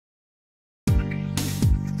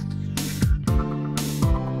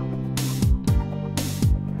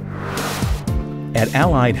At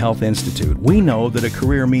Allied Health Institute, we know that a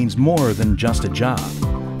career means more than just a job.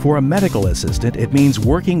 For a medical assistant, it means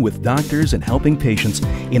working with doctors and helping patients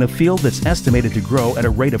in a field that's estimated to grow at a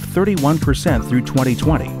rate of 31% through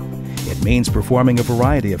 2020. It means performing a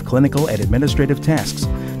variety of clinical and administrative tasks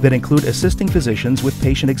that include assisting physicians with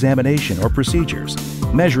patient examination or procedures,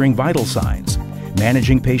 measuring vital signs,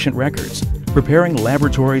 managing patient records, preparing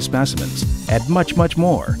laboratory specimens, and much, much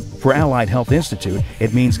more. For Allied Health Institute,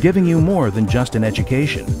 it means giving you more than just an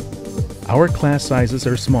education. Our class sizes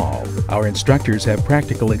are small. Our instructors have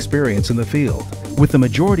practical experience in the field. With the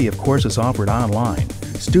majority of courses offered online,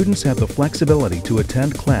 students have the flexibility to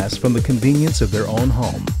attend class from the convenience of their own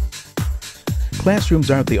home.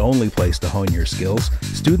 Classrooms aren't the only place to hone your skills.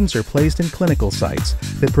 Students are placed in clinical sites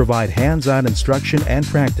that provide hands-on instruction and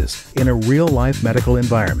practice in a real-life medical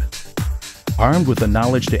environment. Armed with the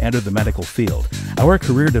knowledge to enter the medical field, our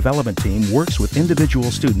career development team works with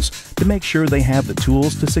individual students to make sure they have the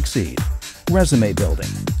tools to succeed. Resume building,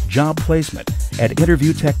 job placement, and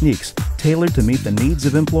interview techniques tailored to meet the needs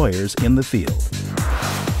of employers in the field.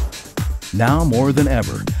 Now more than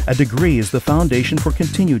ever, a degree is the foundation for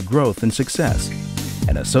continued growth and success.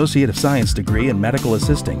 An Associate of Science degree in medical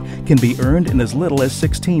assisting can be earned in as little as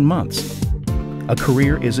 16 months. A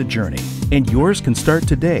career is a journey, and yours can start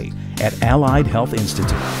today at Allied Health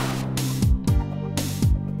Institute.